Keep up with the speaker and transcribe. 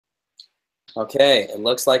Okay, it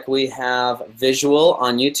looks like we have visual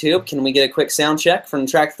on YouTube. Can we get a quick sound check from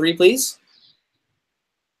track 3, please?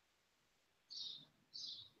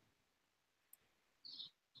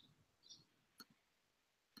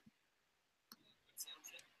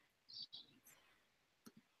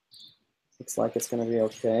 Looks like it's going to be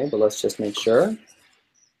okay, but let's just make sure.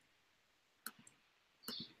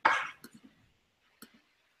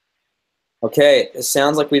 Okay, it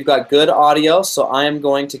sounds like we've got good audio, so I am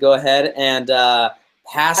going to go ahead and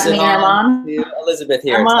pass it on to Elisabeth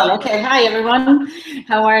here. I'm on. Okay, hi everyone.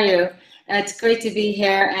 How are you? It's great to be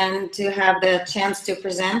here and to have the chance to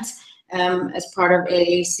present as part of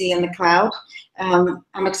AAC in the cloud.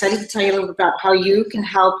 I'm excited to tell you a little bit about how you can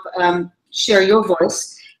help share your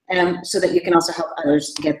voice so that you can also help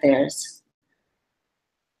others get theirs.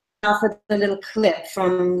 Off with a little clip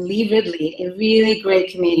from Lee Ridley, a really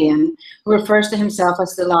great comedian who refers to himself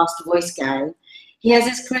as the lost voice guy. He has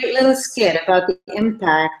this great little skit about the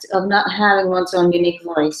impact of not having one's own unique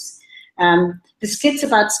voice. The skit's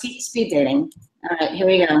about speed dating. All right, here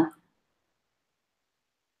we go.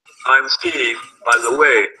 I'm Steve, by the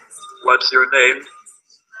way. What's your name?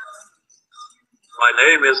 My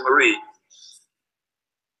name is Marie.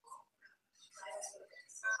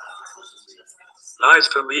 Nice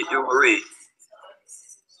to meet you, Marie.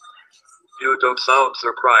 You don't sound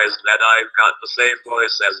surprised that I've got the same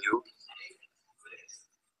voice as you.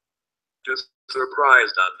 Just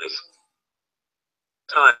surprised on this.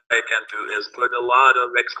 All I can do is put a lot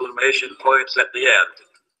of exclamation points at the end.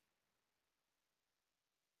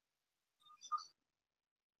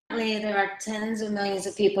 There are tens of millions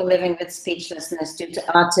of people living with speechlessness due to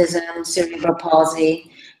autism, cerebral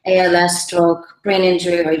palsy, ALS, stroke, brain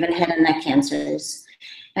injury, or even head and neck cancers.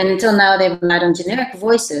 And until now, they've relied on generic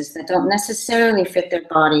voices that don't necessarily fit their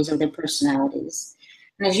bodies or their personalities.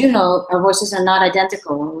 And as you know, our voices are not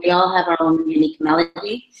identical. We all have our own unique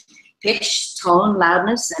melody, pitch, tone,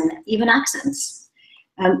 loudness, and even accents.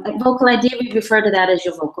 At Vocal ID, we refer to that as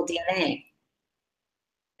your vocal DNA.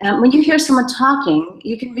 When you hear someone talking,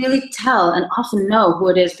 you can really tell and often know who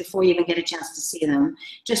it is before you even get a chance to see them,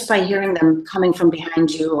 just by hearing them coming from behind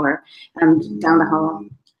you or down the hall.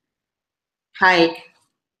 Hi.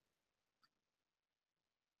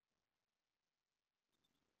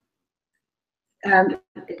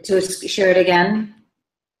 To share it again.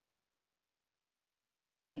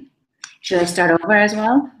 Should I start over as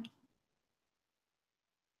well?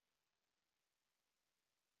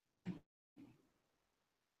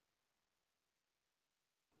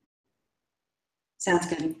 Sounds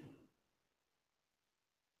good.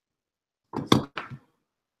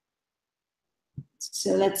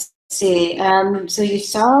 So let's see. So you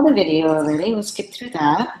saw the video already. We'll skip through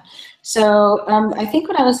that. So I think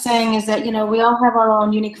what I was saying is that, you know, we all have our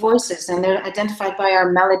own unique voices, and they're identified by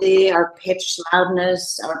our melody, our pitch,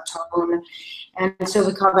 loudness, our tone. And so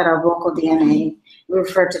we call that our vocal DNA. We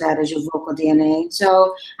refer to that as your vocal DNA.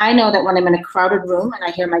 So I know that when I'm in a crowded room and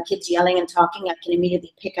I hear my kids yelling and talking, I can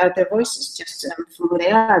immediately pick out their voices just from who they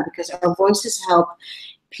are, because our voices help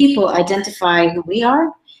people identify who we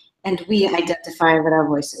are, and we identify with our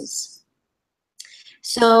voices.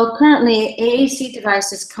 So currently, AAC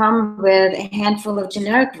devices come with a handful of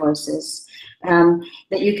generic voices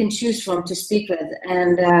that you can choose from to speak with,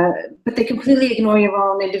 and but they completely ignore your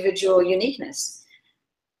own individual uniqueness.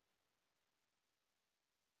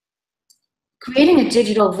 Creating a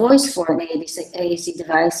digital voice for an AAC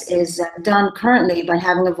device is done currently by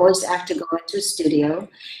having a voice actor go into a studio,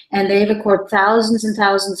 and they record thousands and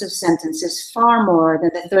thousands of sentences, far more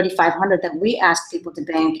than the 3,500 that we ask people to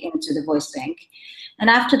bank into the voice bank.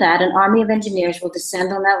 And after that, an army of engineers will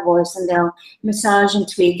descend on that voice, and they'll massage and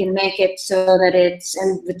tweak and make it so that it's,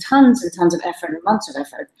 and with tons and tons of effort and months of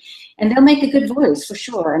effort, and they'll make a good voice for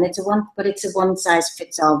sure. And it's a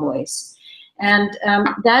one-size-fits-all voice. And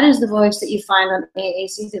that is the voice that you find on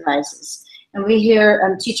AAC devices. And we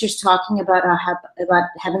hear teachers talking about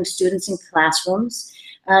having students in classrooms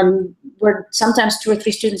where sometimes 2 or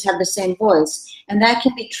 3 students have the same voice. And that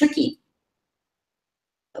can be tricky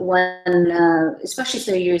when, especially if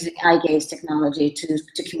they're using eye gaze technology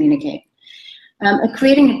to communicate.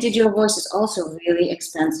 Creating a digital voice is also really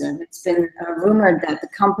expensive. It's been rumored that the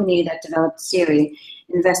company that developed Siri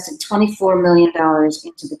invested $24 million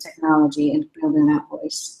into the technology and building that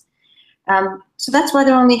voice. So that's why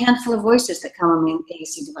there are only a handful of voices that come on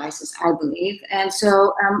AAC devices, I believe. And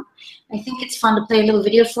so I think it's fun to play a little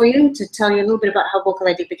video for you to tell you a little bit about how Vocal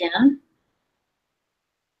ID began.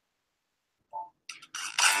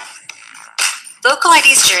 Vocal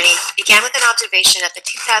ID's journey began with an observation at the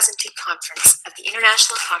 2002 conference of the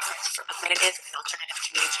International Conference for Augmentative and Alternative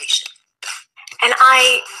Communication. And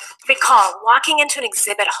I recall walking into an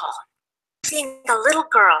exhibit hall, seeing a little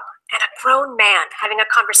girl and a grown man having a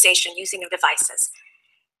conversation using their devices.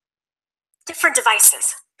 Different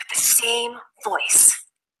devices, but the same voice.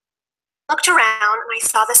 Looked around and I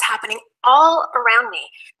saw this happening all around me.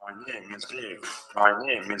 My name is Dave. My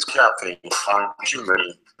name is Kathy. I'm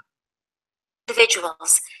Julie.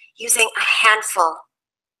 Individuals using a handful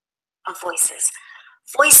of voices.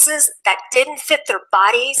 Voices that didn't fit their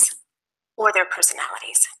bodies or their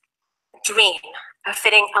personalities. Dream of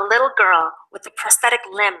fitting a little girl with the prosthetic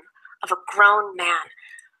limb of a grown man.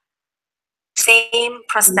 Same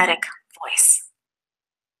prosthetic voice.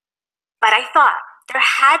 But I thought there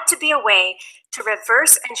had to be a way to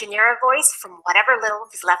reverse engineer a voice from whatever little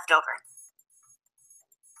is left over.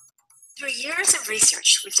 Through years of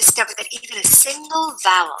research, we've discovered that even a single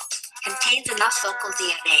vowel contains enough vocal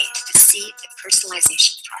DNA to deceive the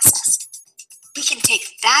personalization process. We can take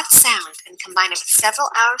that sound and combine it with several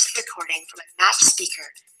hours of recording from a matched speaker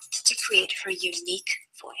to create her unique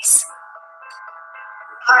voice.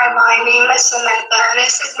 Hi, my name is Samantha.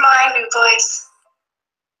 This is my new voice.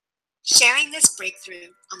 Sharing this breakthrough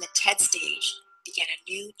on the TED stage began a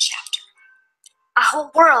new chapter. A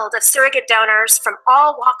whole world of surrogate donors from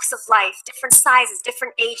all walks of life, different sizes,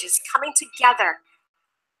 different ages, coming together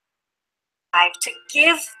to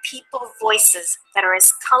give people voices that are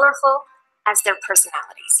as colorful as their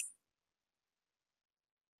personalities.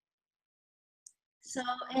 So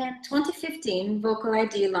in 2015, Vocal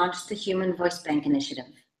ID launched the Human Voice Bank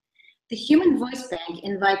initiative. The Human Voice Bank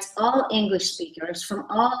invites all English speakers from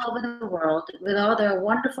all over the world with all their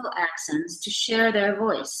wonderful accents to share their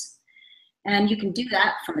voice. And you can do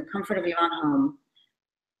that from the comfort of your own home.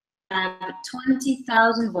 We have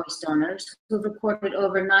 20,000 voice donors who've recorded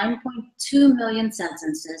over 9.2 million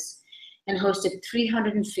sentences and hosted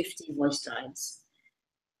 350 voice rides.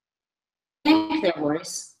 Thank their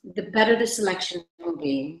voice, the better the selection will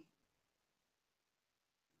be.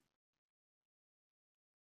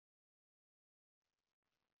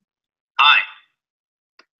 Hi.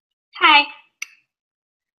 Hi.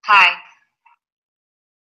 Hi.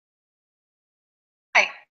 Hi.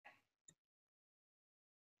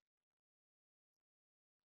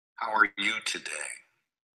 How are you today?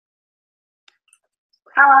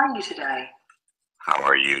 How are you today? How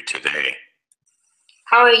are you today?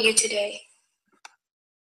 How are you today?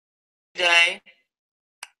 Today.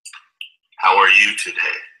 How are you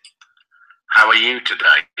today? How are you today?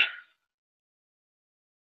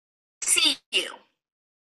 See you.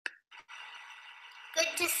 Good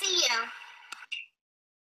to see you.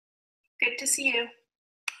 Good to see you.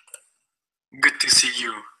 Good to see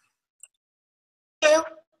you. You.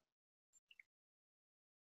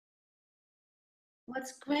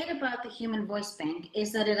 What's great about the Human Voice Bank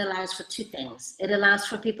is that it allows for two things. It allows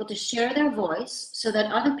for people to share their voice so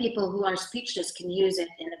that other people who are speechless can use it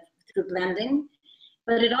through blending,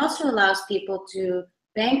 but it also allows people to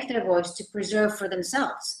bank their voice to preserve for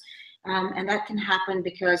themselves. And that can happen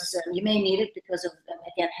because you may need it because of,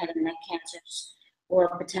 again, head and neck cancers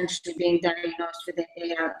or potentially being diagnosed with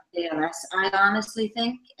ALS. I honestly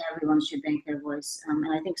think everyone should bank their voice, and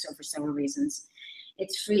I think so for several reasons.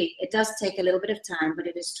 It's free. It does take a little bit of time, but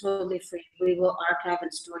it is totally free. We will archive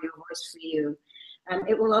and store your voice for you.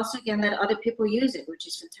 It will also, again, let other people use it, which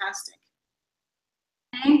is fantastic.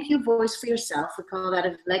 Bank your voice for yourself. We call that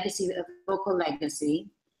a legacy, a vocal legacy.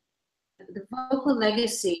 The vocal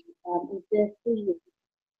legacy is there for you.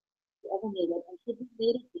 If you ever need it, and should we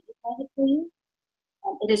later digitize it for you?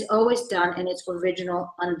 It is always done in its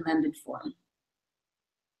original unblended form.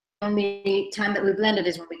 The only time that we blend it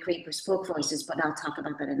is when we create bespoke voices, but I'll talk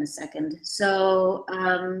about that in a second. So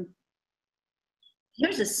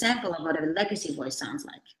here's a sample of what a legacy voice sounds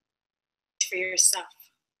like. For yourself.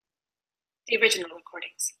 The original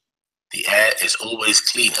recordings. The air is always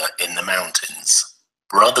cleaner in the mountains.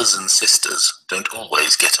 Brothers and sisters don't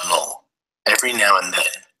always get along. Every now and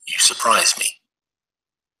then, you surprise me.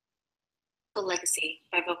 Vocal Legacy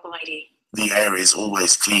by Vocal ID. The air is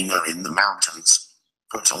always cleaner in the mountains.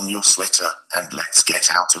 Put on your sweater and let's get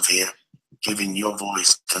out of here. Giving your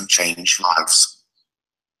voice can change lives.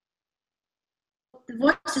 The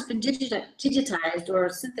voice has been digitized or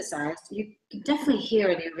synthesized. You can definitely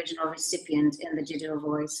hear the original recipient in the digital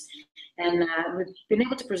voice. And we've been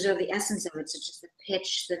able to preserve the essence of it, such as the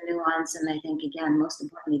pitch, the nuance, and I think, again, most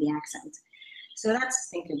importantly, the accent. So that's,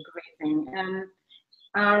 I think, a great thing.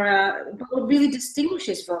 But what really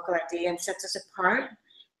distinguishes Vocal ID and sets us apart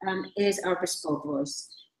is our bespoke voice.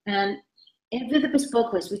 And with the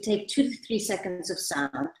bespoke voice, we take 2 to 3 seconds of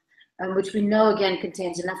sound, which we know, again,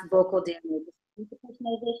 contains enough vocal DNA to complete the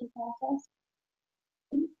personalization process.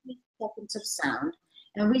 2 to 3 seconds of sound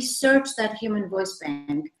And we search that human voice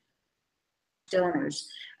bank donors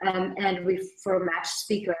and for a matched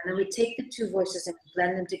speaker, and then we take the two voices and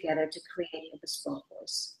blend them together to create a bespoke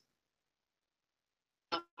voice.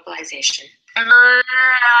 Vocalization.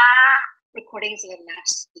 Recordings of a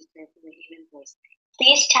matched speaker from the human voice bank.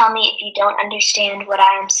 Please tell me if you don't understand what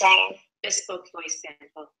I am saying. Bespoke voice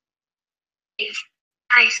sample. If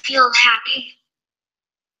I feel happy.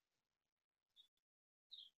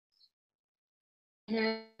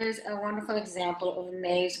 Here's a wonderful example of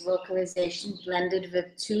Maeve's vocalization blended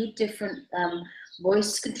with two different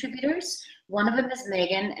voice contributors. One of them is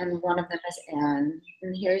Megan and one of them is Aaron.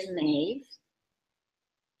 And here's Maeve.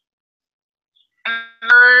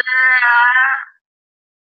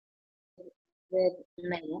 With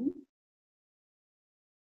Megan.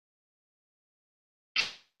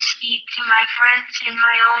 Speak to my friends in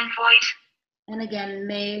my own voice. And again,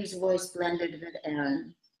 Maeve's voice blended with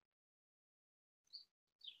Aaron.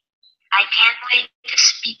 I can't wait to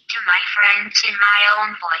speak to my friends in my own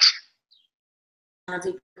voice. Sounds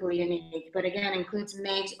equally unique, but again includes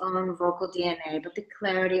Maeve's own vocal DNA, but the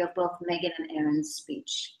clarity of both Megan and Aaron's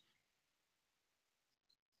speech.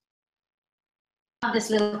 I have this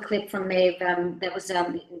little clip from Maeve that was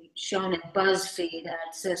shown in BuzzFeed.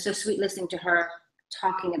 It's so sweet listening to her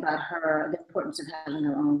talking about the importance of having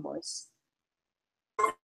her own voice.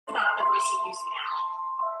 About the voice you use now.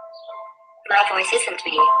 My voice isn't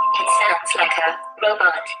me. It sounds like a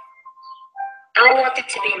robot. I want it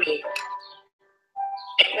to be me.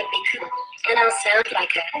 It would be cool, and I'll sound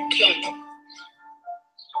like a kid.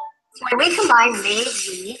 When we combine Maeve's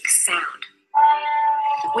unique sound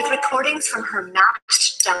with recordings from her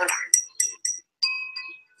matched donor,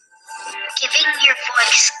 Giving your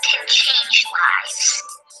voice can change lives.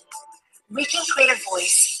 we can create a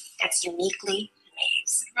voice that's uniquely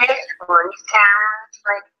Maeve's. This voice sounds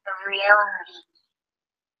like the real me.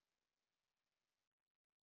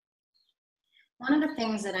 One of the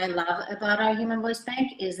things that I love about our Human Voice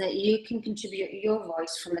Bank is that you can contribute your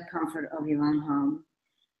voice from the comfort of your own home.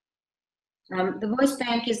 The voice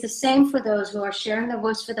bank is the same for those who are sharing their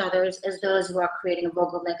voice with others as those who are creating a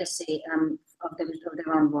vocal legacy of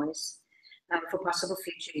their own voice for possible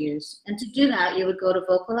future use. And to do that, you would go to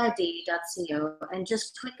vocalid.co and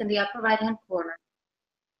just click in the upper right-hand corner.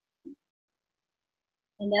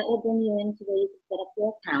 And that will bring you into where you can set up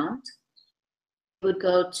your account. You would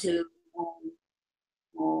go to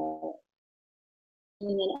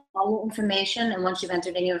in all your information, and once you've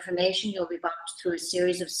entered in your information, you'll be walked through a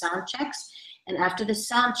series of sound checks, and after the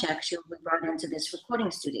sound checks, you'll be brought into this recording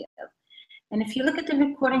studio. And if you look at the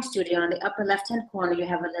recording studio, on the upper left-hand corner, you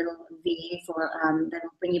have a little V for that will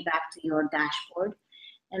bring you back to your dashboard.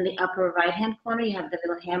 In the upper right-hand corner, you have the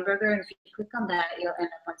little hamburger, and if you click on that, you'll end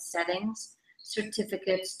up on Settings,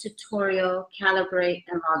 Certificates, Tutorial, Calibrate,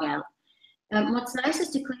 and Log Out. What's nice is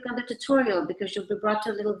to click on the tutorial because you'll be brought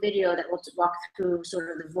to a little video that will walk through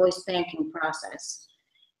sort of the voice banking process.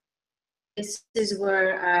 This is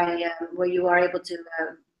where where you are able to,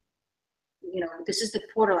 this is the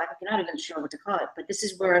portal. I'm not even sure what to call it, but this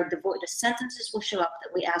is where the sentences will show up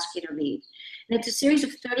that we ask you to read. And it's a series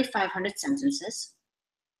of 3,500 sentences.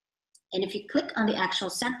 And if you click on the actual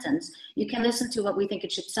sentence, you can listen to what we think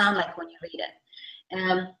it should sound like when you read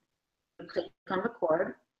it. Click on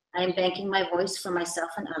record. I am banking my voice for myself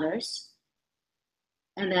and others.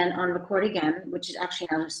 And then on record again, which is actually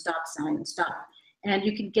now a stop sign, stop. And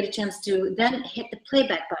you can get a chance to then hit the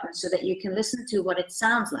playback button so that you can listen to what it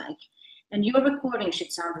sounds like. And your recording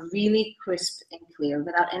should sound really crisp and clear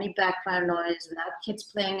without any background noise, without kids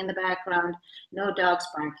playing in the background, no dogs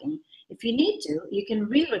barking. If you need to, you can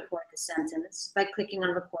re-record the sentence by clicking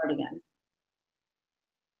on record again.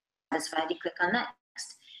 Satisfied, you click on next.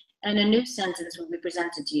 And a new sentence will be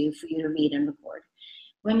presented to you for you to read and record.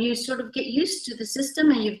 When you sort of get used to the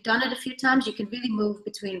system and you've done it a few times, you can really move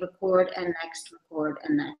between record and next, record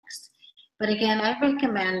and next. But again, I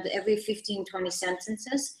recommend every 15, 20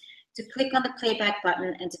 sentences to click on the playback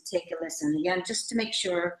button and to take a listen. Again, just to make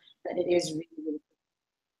sure that it is really, really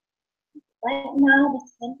good. Right now, the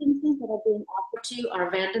sentences that are being offered to you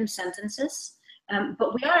are random sentences.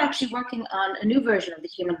 But we are actually working on a new version of the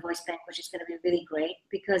Human Voice Bank, which is going to be really great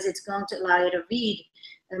because it's going to allow you to read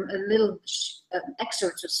a little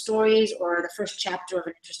excerpts of stories or the first chapter of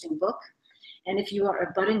an interesting book. And if you are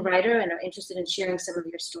a budding writer and are interested in sharing some of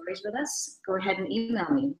your stories with us, go ahead and email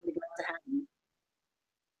me. We'd love to have you.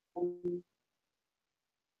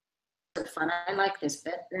 Fun. I like this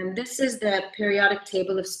bit. And this is the periodic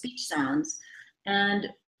table of speech sounds. And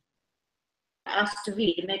asked to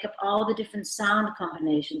read, make up all the different sound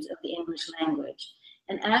combinations of the English language.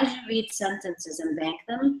 And as you read sentences and bank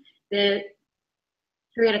them, the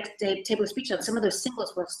periodic table of speech notes, some of those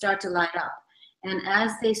symbols will start to light up. And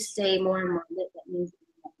as they stay more and more lit, that means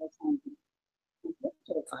it's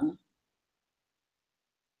sort of fun.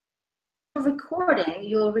 For recording,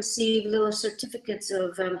 you'll receive little certificates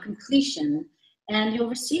of completion, and you'll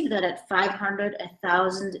receive that at 500,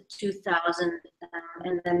 1,000, 2,000,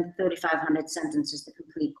 and then 3,500 sentences to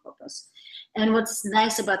complete corpus. And what's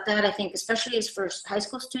nice about that, I think, especially is for high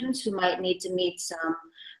school students who might need to meet some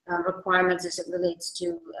requirements as it relates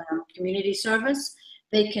to community service,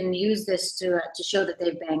 they can use this to show that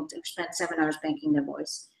they've banked, or spent 7 hours banking their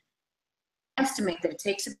voice. I estimate that it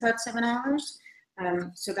takes about 7 hours.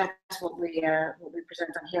 So that's what we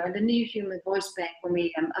present on here. And the new Human Voice Bank, when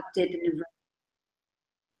we update the new version,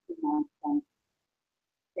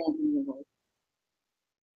 banking your voice.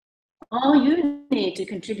 All you need to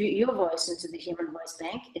contribute your voice into the Human Voice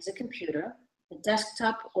Bank is a computer, a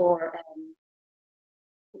desktop, or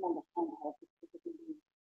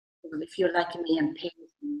if you're like me and pay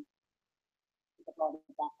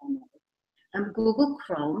Google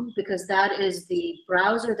Chrome, because that is the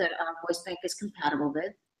browser that our voice bank is compatible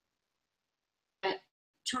with.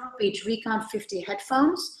 Turtle Beach Recon 50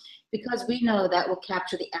 headphones, because we know that will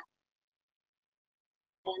capture the app.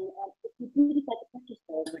 And if you do decide to purchase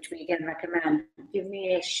those, which we again recommend,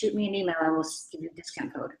 shoot me an email and we'll give you a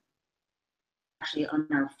discount code. Actually, on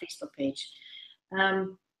our Facebook page.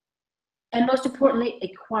 And most importantly, a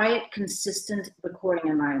quiet, consistent recording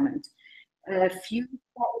environment. If you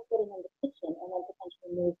start recording in the kitchen and then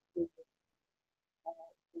potentially move to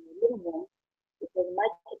the living room, because my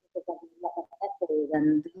kitchen is a lot more echoey than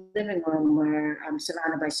the living room, where I'm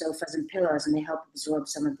surrounded by sofas and pillows, and they help absorb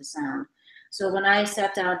some of the sound. So when I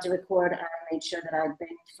sat down to record, I made sure that I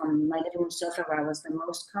banked from my living room sofa where I was the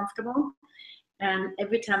most comfortable. And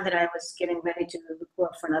every time that I was getting ready to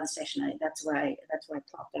record for another session, that's where I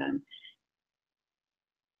plopped down.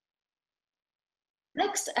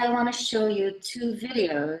 Next, I want to show you 2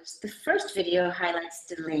 videos. The first video highlights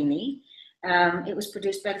Delaney. It was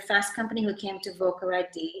produced by the Fast Company, who came to Vocal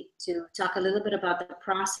ID to talk a little bit about the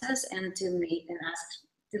process and to meet and ask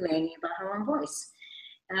Delaney about her own voice.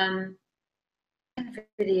 The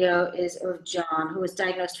video is of John, who was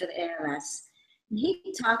diagnosed with ALS. And he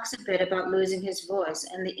talks a bit about losing his voice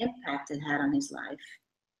and the impact it had on his life.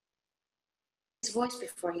 His voice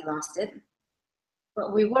before he lost it,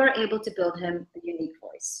 but we were able to build him a unique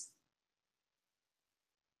voice.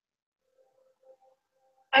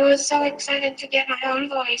 I was so excited to get my own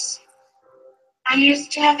voice. I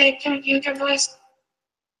used to have a computer voice.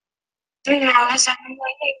 So now I sound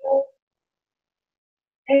like a girl.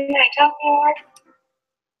 And I talk more.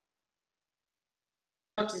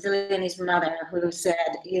 To Delaney's mother, who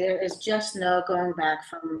said there is just no going back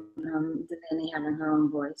from Delaney having her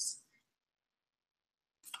own voice.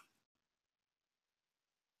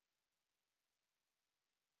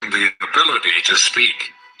 The ability to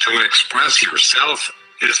speak, to express yourself,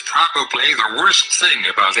 is probably the worst thing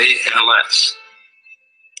about ALS.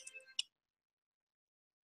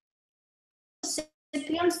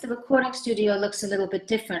 Recipients, the recording studio looks a little bit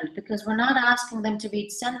different, because we're not asking them to read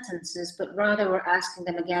sentences, but rather we're asking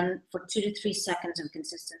them again for 2 to 3 seconds of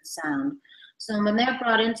consistent sound. So when they're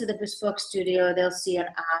brought into the bespoke studio, they'll see an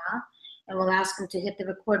ah, and we'll ask them to hit the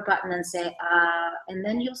record button and say ah, and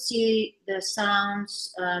then you'll see the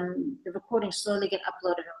sounds, the recording slowly get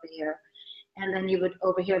uploaded over here. And then you would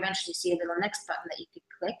over here eventually see a little next button that you could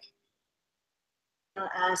click.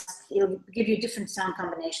 It'll give you a different sound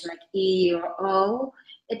combination like E or O.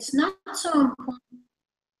 It's not so important,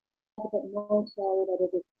 but more so that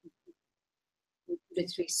it is 2 to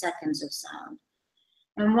 3 seconds of sound.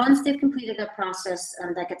 And once they've completed that process,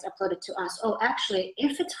 that gets uploaded to us. Oh, actually,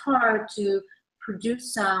 if it's hard to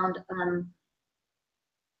produce sound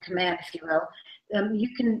command, if you will,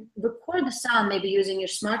 you can record the sound maybe using your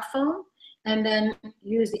smartphone, and then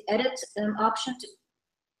use the edit option to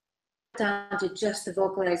down to just the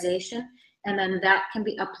vocalization, and then that can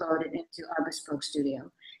be uploaded into our bespoke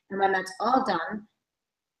studio. And when that's all done,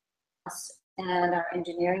 us and our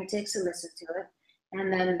engineering takes a listen to it,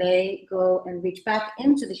 and then they go and reach back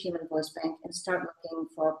into the Human Voice Bank and start looking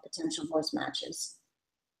for potential voice matches.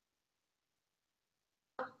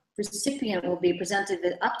 The recipient will be presented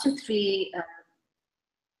with up to 3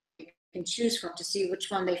 you can choose from to see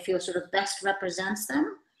which one they feel sort of best represents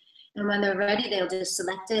them. And when they're ready, they'll just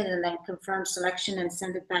select it and then confirm selection and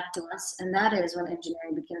send it back to us. And that is when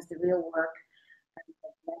engineering begins the real work.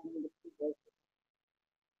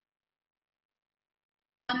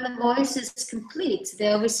 When the voice is complete,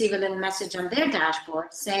 they'll receive a little message on their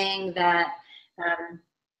dashboard saying that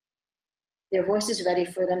their voice is ready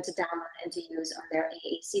for them to download and to use on their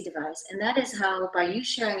AAC device. And that is how, by you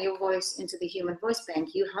sharing your voice into the Human Voice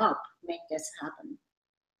Bank, you help make this happen.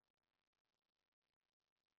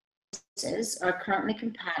 Are currently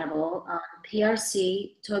compatible on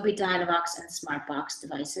PRC, Tobii Dynavox, and SmartBox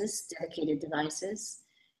devices, dedicated devices.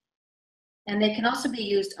 And they can also be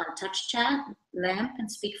used on TouchChat, LAMP,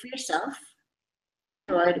 and Speak for Yourself.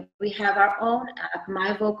 We have our own app,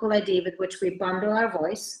 My Vocal ID, with which we bundle our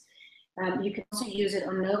voice. You can also use it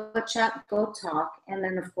on NovaChat, GoTalk, and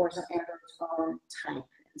then of course on Android's phone, Type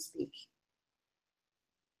and Speak.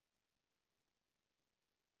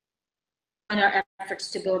 On our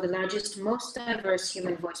efforts to build the largest, most diverse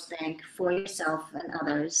human voice bank for yourself and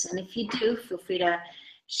others. And if you do, feel free to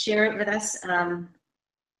share it with us. And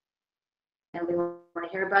we want to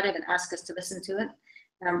hear about it and ask us to listen to it.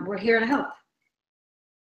 We're here to help.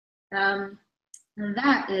 And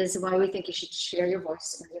that is why we think you should share your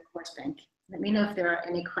voice in your voice bank. Let me know if there are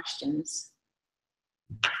any questions.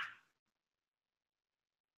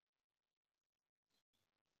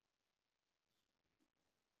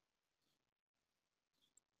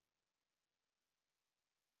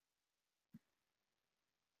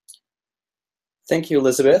 Thank you,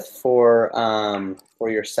 Elisabeth, for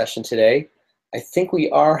your session today. I think we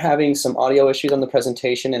are having some audio issues on the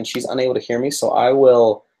presentation, and she's unable to hear me, so I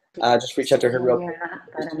will just reach out to her real quick.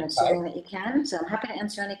 But I'm assuming that you can, so I'm happy to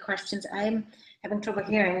answer any questions. I'm having trouble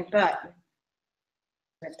hearing, but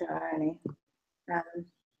if there are any. And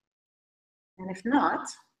if not,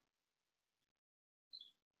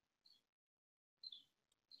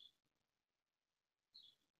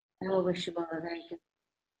 I will wish you all a very good.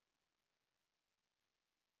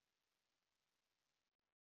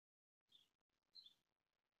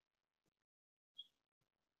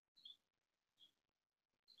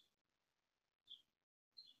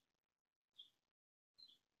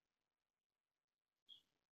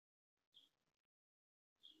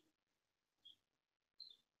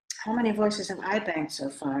 How many voices have I banked so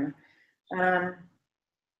far? Oh,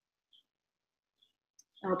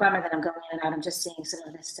 bummer that I'm going in and out. I'm just seeing some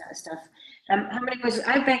of this stuff. How many voices?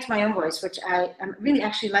 I banked my own voice, which I really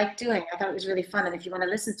actually like doing. I thought it was really fun. And if you want to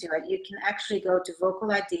listen to it, you can actually go to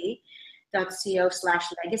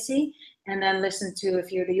vocalid.co/legacy and then listen to,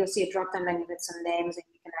 if you'll see a drop down menu with some names, and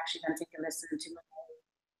you can actually then take a listen to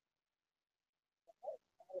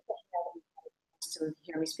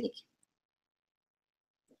hear me speak.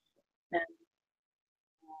 And,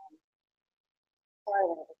 sorry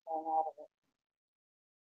that it was going out of it.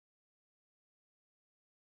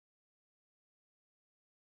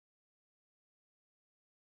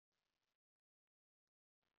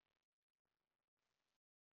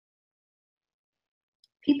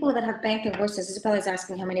 People that have banked their voices, Isabella is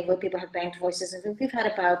asking how many people have banked voices, and we've had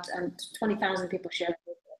about 20,000 people share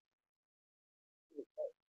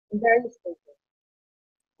various stages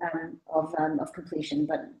of completion,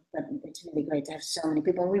 but it's really great to have so many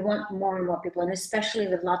people. We want more and more people, and especially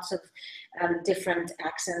with lots of different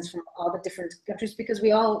accents from all the different countries, because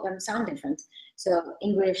we all sound different. So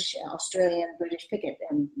English, Australian, British, pick it,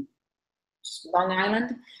 and Long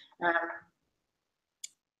Island.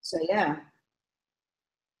 So yeah.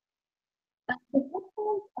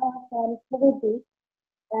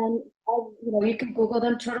 And you can Google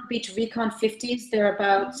them. Turtle Beach Recon 50s. They're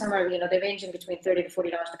about somewhere, they range in between $30 to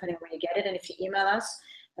 $40 depending on where you get it. And if you email us,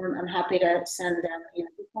 I'm happy to send them. You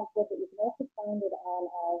can also find it on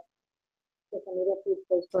our social media feed,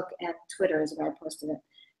 Facebook and Twitter is where I posted it.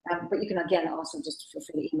 But you can again also just feel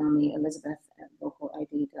free to email me,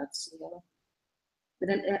 Elisabeth@vocalid.co.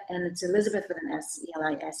 And it's Elisabeth with an S,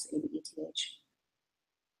 ELISABETH.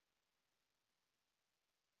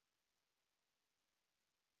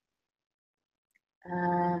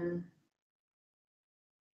 I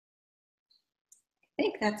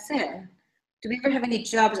think that's it. Do we ever have any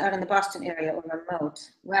jobs out in the Boston area or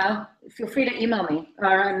remote? Well, feel free to email me,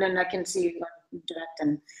 and then I can see you direct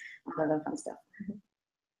and all that fun stuff.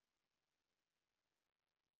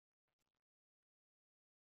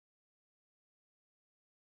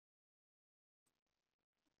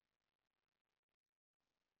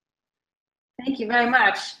 Thank you very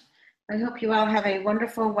much. I hope you all have a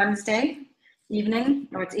wonderful Wednesday evening,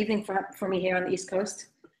 or it's evening for me here on the East Coast.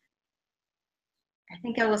 I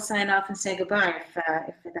think I will sign off and say goodbye if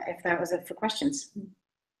that was it for questions.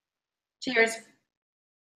 Cheers.